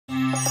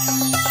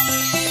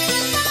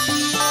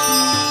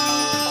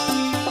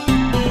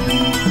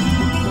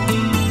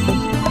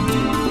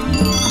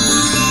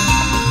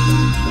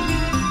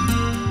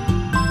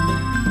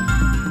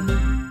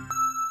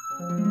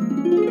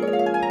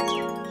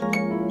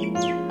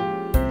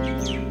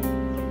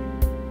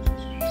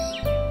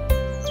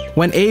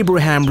When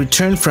Abraham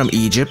returned from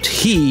Egypt,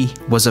 he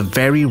was a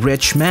very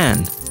rich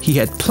man. He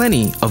had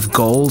plenty of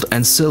gold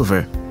and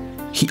silver.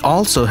 He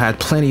also had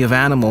plenty of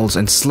animals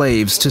and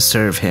slaves to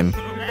serve him.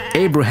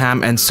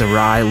 Abraham and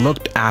Sarai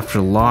looked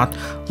after Lot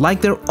like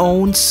their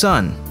own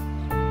son.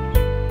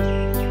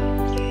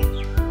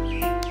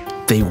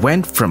 They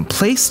went from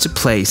place to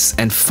place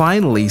and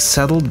finally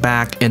settled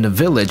back in a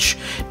village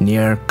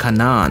near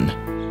Canaan.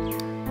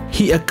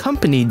 He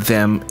accompanied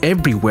them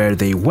everywhere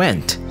they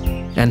went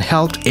and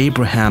helped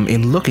Abraham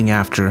in looking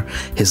after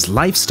his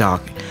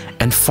livestock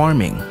and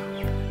farming.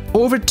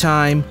 Over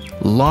time,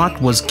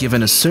 Lot was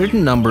given a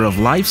certain number of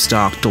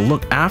livestock to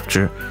look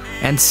after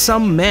and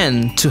some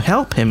men to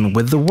help him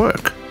with the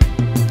work.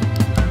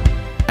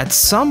 At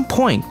some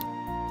point,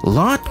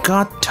 Lot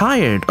got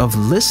tired of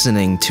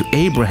listening to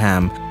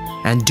Abraham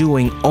and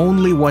doing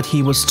only what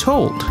he was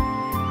told.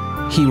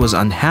 He was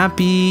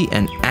unhappy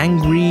and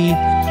angry.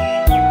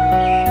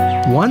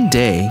 One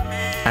day,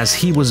 as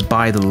he was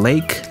by the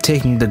lake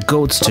taking the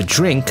goats to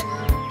drink,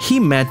 he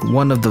met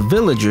one of the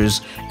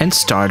villagers and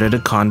started a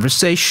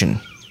conversation.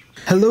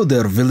 Hello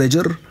there,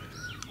 villager.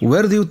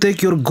 Where do you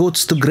take your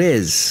goats to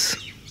graze?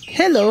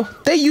 Hello,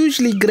 they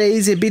usually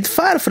graze a bit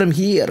far from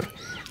here.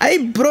 I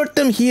brought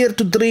them here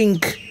to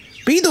drink.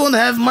 We don't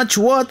have much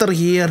water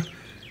here.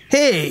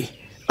 Hey,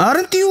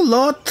 aren't you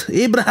Lot,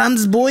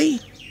 Abraham's boy?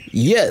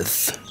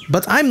 Yes,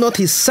 but I'm not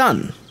his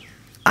son.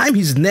 I'm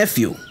his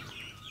nephew.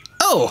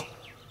 Oh,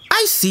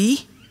 I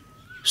see.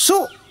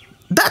 So,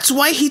 that's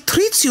why he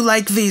treats you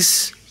like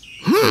this.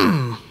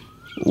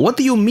 What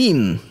do you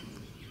mean?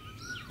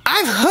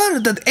 I've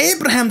heard that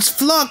Abraham's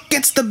flock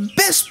gets the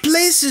best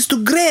places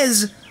to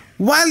graze,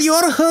 while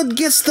your herd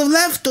gets the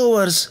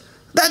leftovers.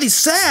 That is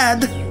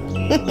sad.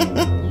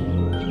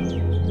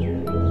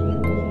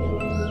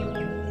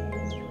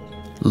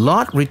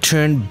 Lot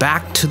returned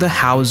back to the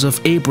house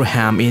of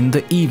Abraham in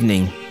the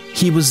evening.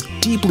 He was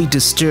deeply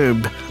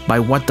disturbed by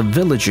what the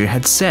villager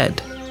had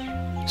said.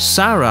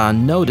 Sarah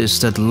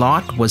noticed that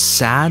Lot was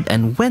sad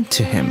and went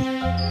to him.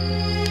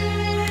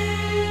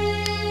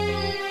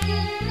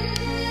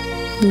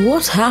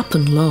 What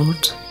happened,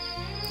 Lot?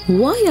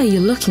 Why are you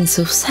looking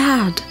so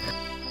sad?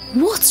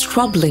 What's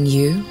troubling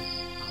you?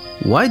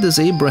 Why does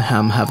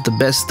Abraham have the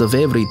best of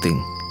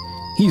everything?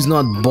 He's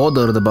not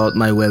bothered about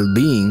my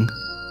well-being.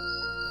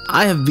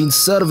 I have been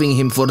serving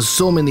him for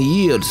so many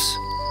years.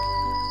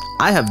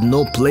 I have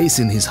no place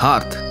in his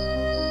heart.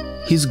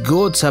 His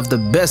goats have the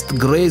best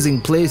grazing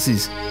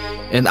places,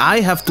 and I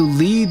have to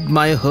lead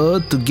my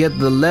herd to get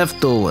the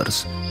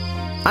leftovers.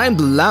 I'm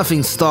the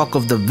laughingstock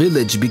of the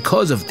village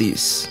because of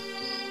this.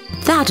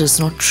 That is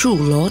not true,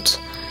 Lot.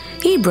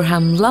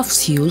 Abraham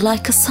loves you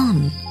like a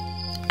son,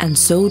 and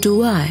so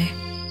do I.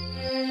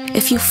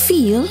 If you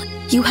feel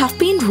you have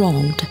been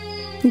wronged,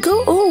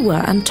 go over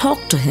and talk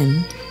to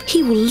him.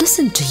 He will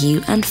listen to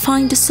you and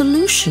find a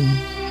solution.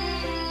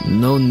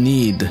 No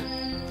need.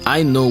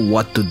 I know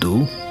what to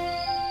do.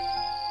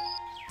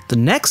 The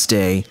next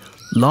day,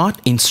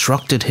 Lot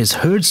instructed his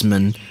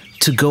herdsmen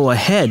to go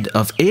ahead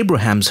of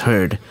Abraham's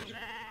herd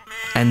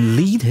and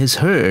lead his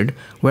herd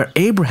where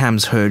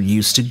Abraham's herd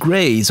used to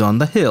graze on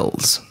the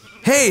hills.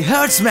 Hey,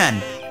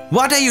 herdsman!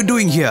 What are you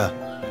doing here?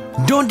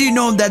 Don't you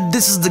know that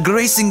this is the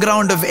grazing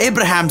ground of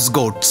Abraham's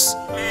goats?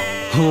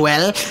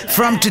 Well,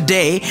 from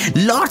today,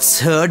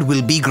 Lot's herd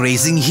will be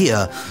grazing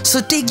here.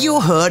 So take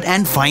your herd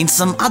and find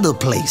some other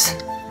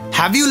place.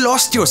 Have you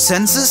lost your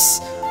senses?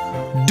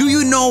 Do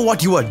you know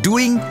what you are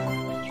doing?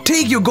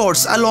 Take your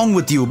goats along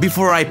with you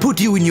before I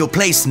put you in your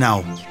place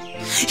now.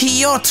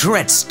 Your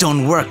threats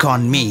don't work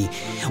on me.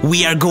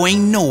 We are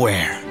going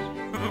nowhere.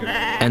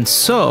 And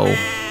so,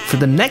 for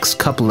the next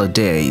couple of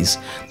days,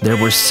 there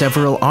were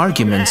several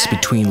arguments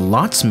between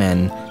Lot's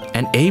men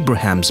and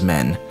Abraham's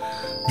men.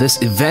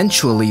 This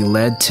eventually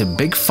led to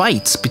big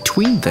fights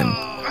between them.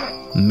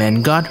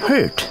 Men got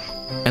hurt,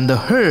 and the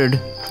herd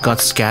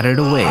got scattered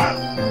away.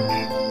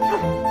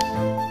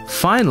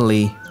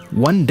 Finally,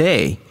 one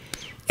day,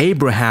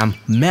 Abraham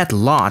met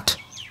Lot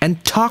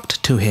and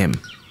talked to him.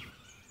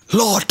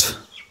 Lot,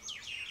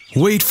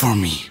 wait for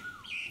me.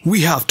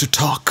 We have to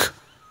talk.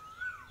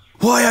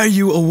 Why are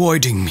you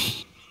avoiding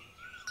me?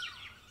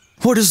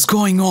 What is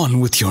going on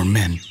with your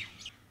men?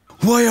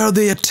 Why are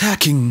they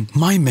attacking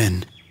my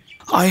men?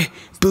 I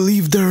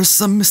believe there is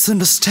some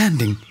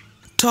misunderstanding.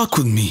 Talk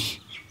with me.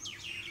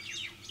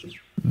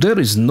 There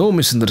is no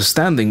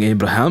misunderstanding,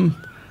 Abraham.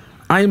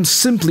 I am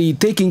simply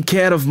taking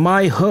care of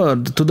my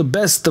herd to the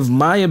best of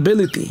my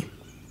ability.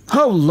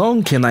 How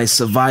long can I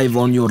survive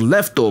on your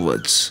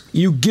leftovers?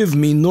 You give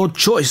me no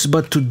choice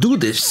but to do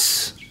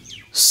this.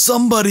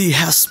 Somebody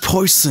has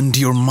poisoned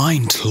your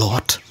mind,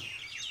 Lot.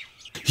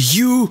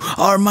 You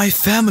are my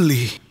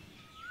family.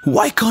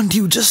 Why can't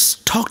you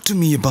just talk to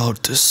me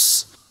about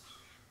this?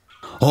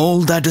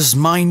 All that is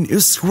mine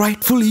is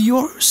rightfully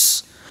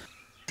yours.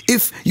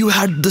 If you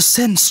had the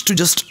sense to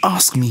just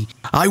ask me,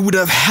 I would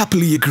have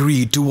happily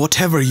agreed to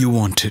whatever you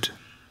wanted.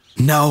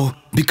 Now,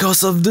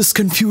 because of this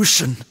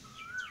confusion,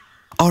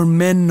 our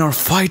men are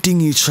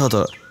fighting each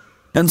other,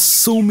 and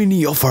so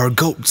many of our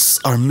goats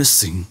are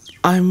missing.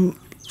 I'm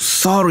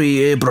Sorry,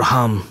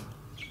 Abraham.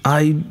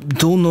 I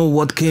don't know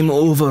what came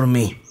over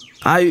me.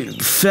 I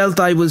felt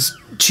I was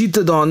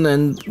cheated on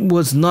and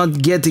was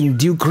not getting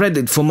due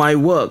credit for my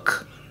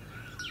work.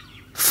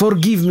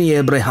 Forgive me,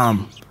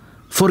 Abraham.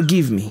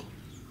 Forgive me.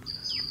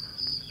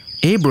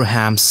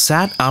 Abraham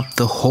sat up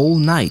the whole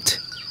night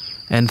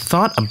and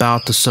thought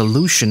about the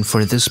solution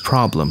for this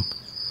problem.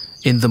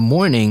 In the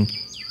morning,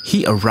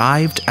 he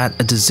arrived at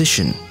a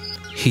decision.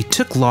 He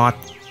took Lot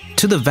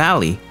to the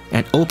valley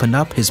and opened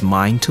up his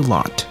mind to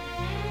Lot.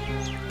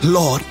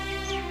 Lord,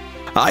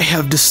 I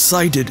have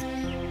decided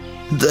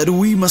that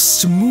we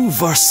must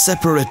move our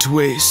separate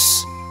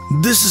ways.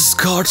 This is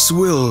God's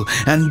will,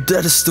 and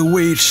that is the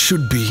way it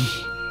should be.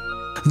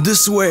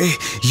 This way,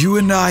 you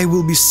and I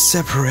will be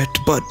separate,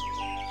 but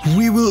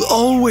we will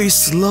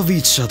always love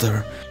each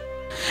other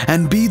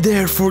and be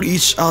there for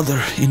each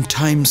other in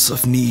times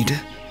of need.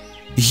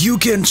 You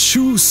can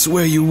choose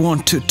where you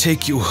want to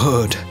take your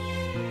herd.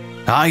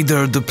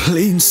 Either the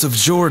plains of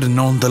Jordan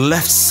on the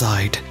left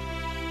side,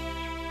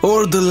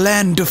 or the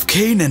land of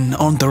Canaan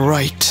on the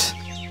right.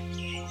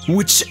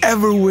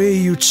 Whichever way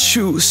you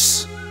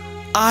choose,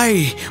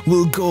 I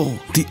will go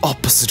the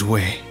opposite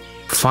way.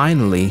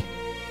 Finally,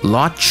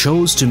 Lot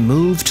chose to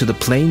move to the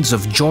plains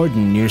of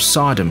Jordan near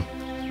Sodom.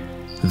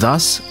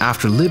 Thus,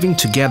 after living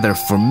together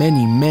for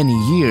many, many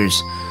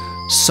years,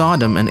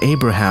 Sodom and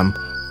Abraham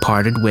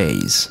parted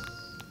ways.